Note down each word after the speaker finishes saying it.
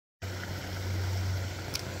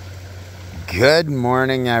Good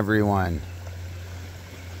morning, everyone.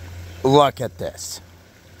 Look at this.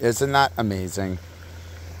 Isn't that amazing?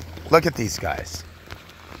 Look at these guys.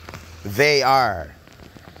 They are.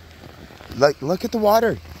 Look at the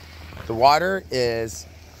water. The water is...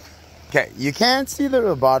 Okay, you can't see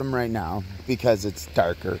the bottom right now because it's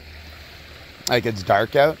darker. Like, it's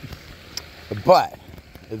dark out. But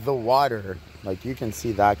the water, like you can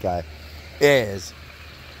see that guy, is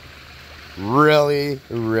really,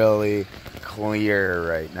 really clear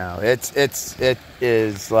right now. It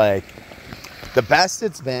is like the best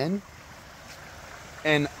it's been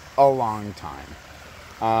in a long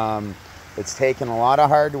time. It's taken a lot of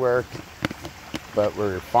hard work, but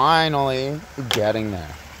we're finally getting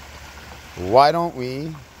there. Why don't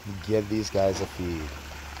we give these guys a feed?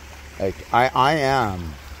 Like, I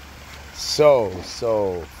am so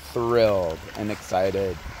thrilled and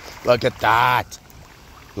excited. Look at that.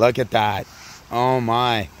 Look at that. Oh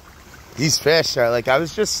my. These fish are, like, I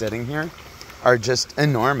was just sitting here, are just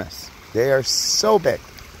enormous. They are so big.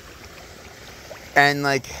 And,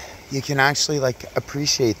 like, you can actually, like,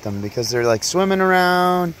 appreciate them because they're, like, swimming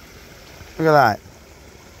around. Look at that.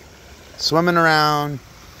 Swimming around.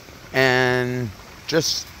 And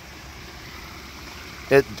just,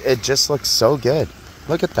 it just looks so good.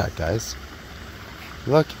 Look at that, guys.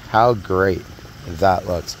 Look how great that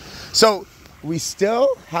looks. So, we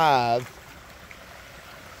still have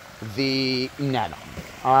the net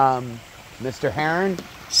on. Mr. Heron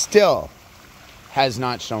still has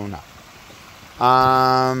not shown up.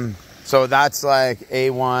 So that's like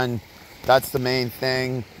A1. That's the main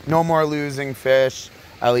thing. No more losing fish,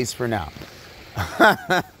 at least for now.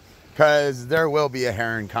 Because there will be a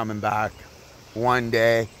heron coming back one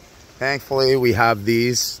day. Thankfully, we have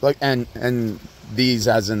these. Look, and these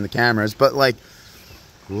as in the cameras. But, like,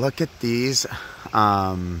 look at these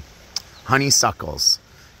honeysuckles.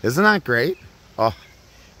 Isn't that great? Oh,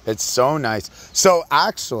 it's so nice. So,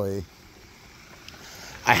 actually,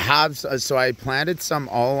 I planted some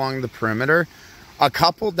all along the perimeter. A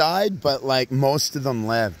couple died, but, like, most of them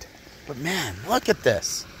lived. But, man, look at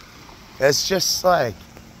this. It's just, like...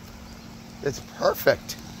 It's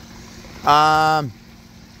perfect. So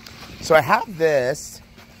I have this.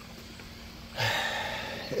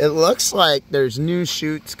 It looks like there's new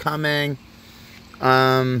shoots coming.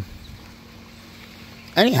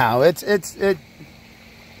 Anyhow, it's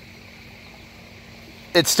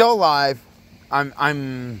still alive.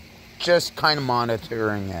 I'm just kind of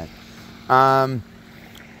monitoring it. No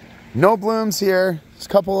blooms here. There's a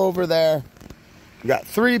couple over there. We got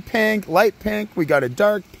 3 pink, light pink. We got a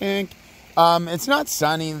dark pink. It's not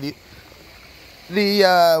sunny.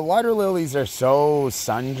 The water lilies are so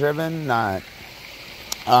sun driven that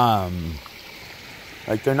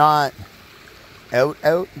like they're not out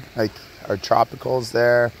like our tropicals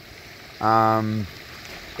there.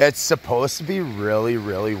 It's supposed to be really,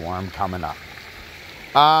 really warm coming up.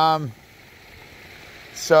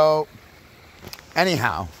 So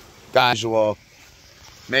anyhow, guys,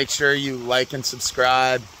 make sure you like and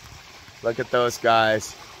subscribe. Look at those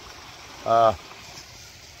guys. Oh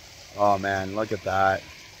man, look at that.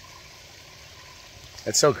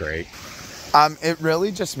 It's so great. It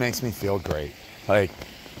really just makes me feel great. Like,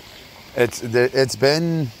 it's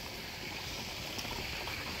been,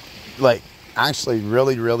 like, actually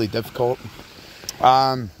really, really difficult.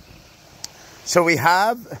 So we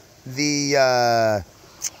have the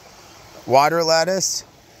water lettuce.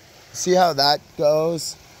 See how that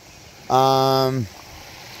goes. I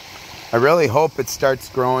really hope it starts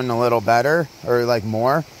growing a little better, or like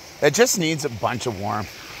more. It just needs a bunch of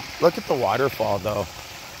warmth. Look at the waterfall though.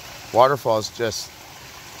 Waterfall is just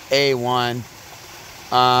A1.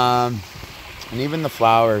 And even the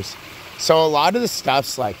flowers. So a lot of the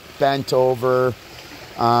stuff's like bent over.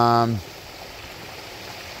 The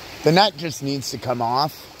net just needs to come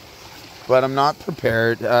off, but I'm not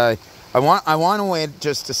prepared. I want to wait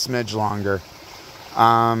just a smidge longer.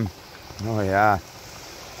 Oh yeah.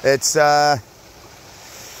 It's, I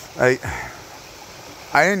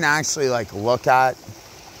didn't actually, like, look at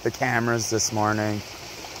the cameras this morning,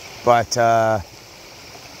 but,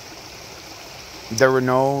 there were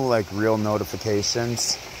no, like, real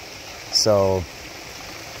notifications, so,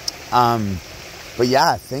 but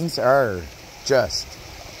yeah, things are just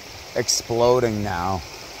exploding now,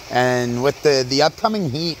 and with the upcoming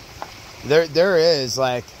heat, there is,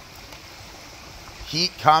 like,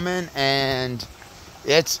 heat coming, and...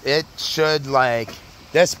 It should, like,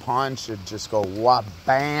 this pond should just go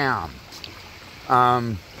wha-bam.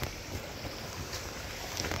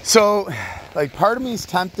 So, like, part of me is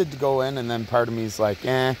tempted to go in, and then part of me is like,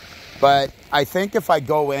 eh. But I think if I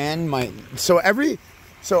go in, so every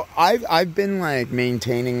So I've been like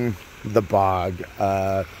maintaining the bog,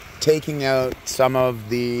 taking out some of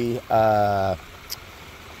the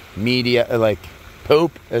media, like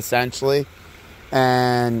poop essentially,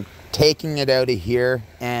 and taking it out of here,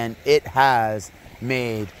 and it has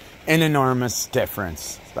made an enormous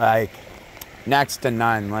difference, like next to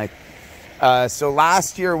none. Like so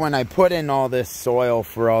last year when I put in all this soil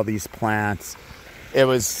for all these plants, it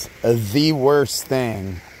was the worst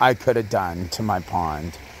thing I could have done to my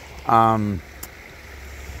pond.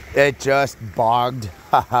 It just bogged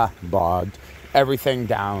everything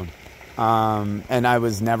down. And I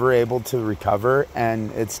was never able to recover,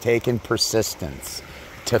 and it's taken persistence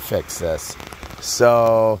to fix this.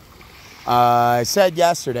 So I said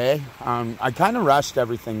yesterday, I kind of rushed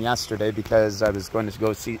everything yesterday because I was going to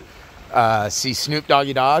go see Snoop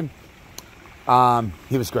Doggy Dogg.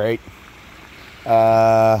 He was great.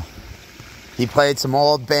 He played some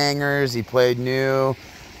old bangers. He played new.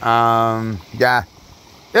 Yeah,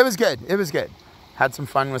 it was good. It was good. Had some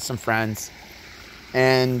fun with some friends.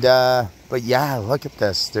 And, but yeah, look at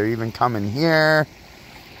this. They're even coming here.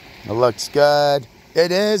 It looks good.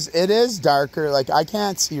 It is darker. Like, I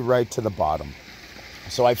can't see right to the bottom.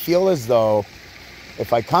 So I feel as though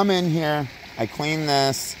if I come in here, I clean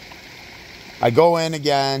this, I go in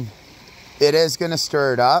again, it is going to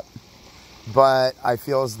stir it up. But I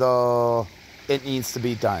feel as though it needs to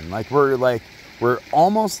be done. Like, we're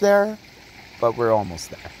almost there, but we're almost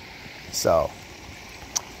there. So,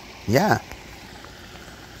 yeah.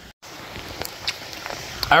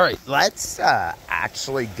 All right, let's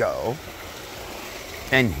actually go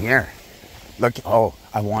in here. Look, oh,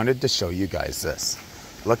 I wanted to show you guys this.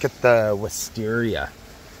 Look at the wisteria.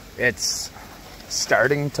 It's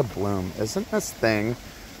starting to bloom. Isn't this thing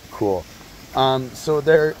cool? So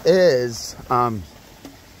there is,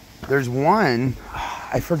 there's one,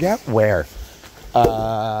 I forget where.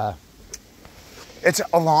 It's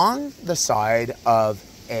along the side of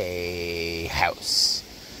a house.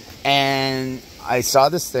 And I saw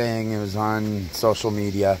this thing, it was on social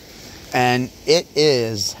media, and it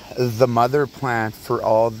is the mother plant for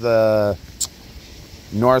all the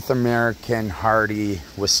North American hardy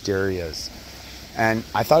wisterias. And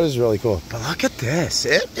I thought it was really cool. But look at this.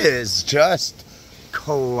 It is just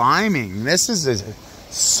climbing. This is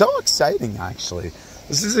so exciting, actually.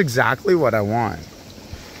 This is exactly what I want.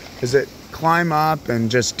 Is it climb up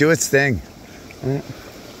and just do its thing.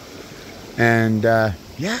 And,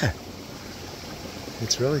 yeah.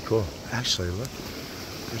 It's really cool. Actually, look.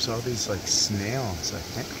 There's all these, like, snails, I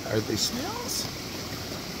think. Are they snails?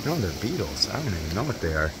 No, they're beetles. I don't even know what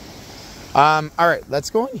they are. All right, let's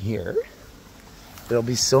go in here. It'll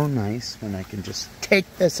be so nice when I can just take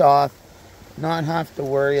this off, not have to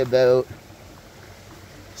worry about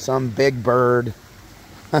some big bird.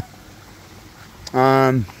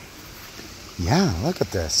 Yeah, look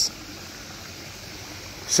at this.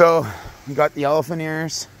 So, we got the elephant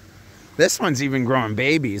ears. This one's even growing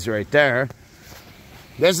babies right there.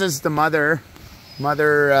 This is the mother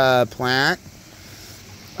plant.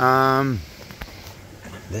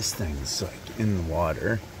 This thing's like in the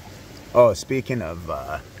water. Oh, speaking of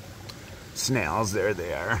snails, there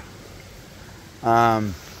they are.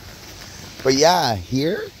 But yeah,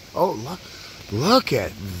 here. Oh, look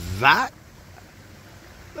at that.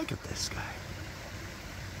 Look at this guy.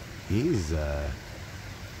 He's oh,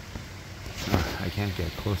 I can't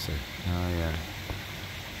get closer. Oh yeah.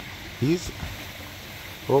 He's.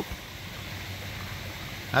 Oh.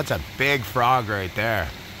 That's a big frog right there.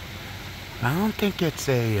 I don't think it's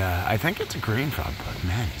a, I think it's a green frog, but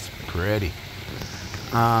man, he's pretty.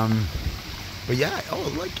 But yeah, oh,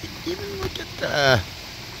 look, even look at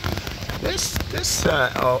this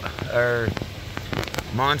or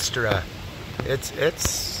Monstera.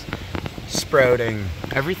 It's sprouting.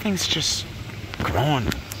 Everything's just growing.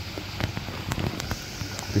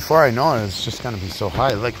 Before I know it, it's just gonna be so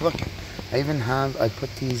high. Like, look, I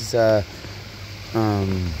put these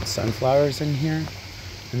sunflowers in here.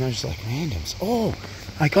 And there's like randoms. Oh,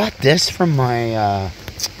 I got this from my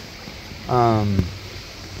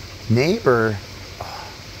neighbor. Oh,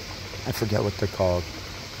 I forget what they're called.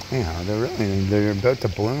 Yeah, they're about to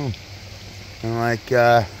bloom. And like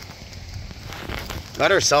got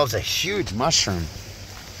ourselves a huge mushroom.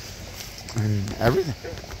 And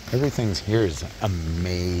everything's here is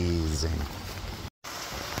amazing.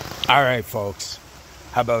 All right, folks.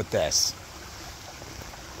 How about this?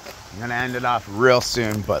 I'm gonna end it off real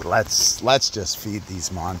soon, but let's just feed these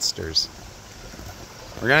monsters.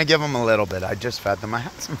 We're gonna give them a little bit. I just fed them. I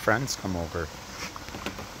had some friends come over.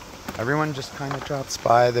 Everyone just kind of drops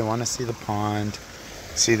by. They want to see the pond.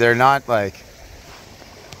 See, they're not like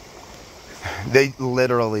They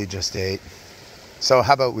literally just ate. So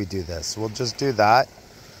how about we do this? We'll just do that.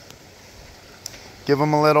 Give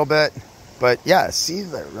them a little bit. But yeah, see,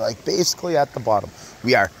 they're like basically at the bottom.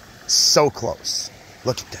 We are so close.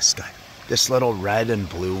 Look at this guy. This little red and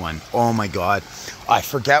blue one. Oh my God. I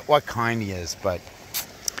forget what kind he is, but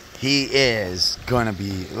he is gonna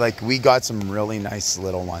be, like, we got some really nice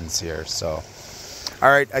little ones here. So, all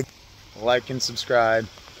right, like and subscribe.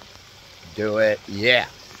 Do it. Yeah.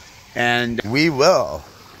 And we will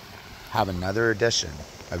have another edition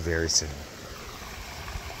very soon.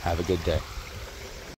 Have a good day.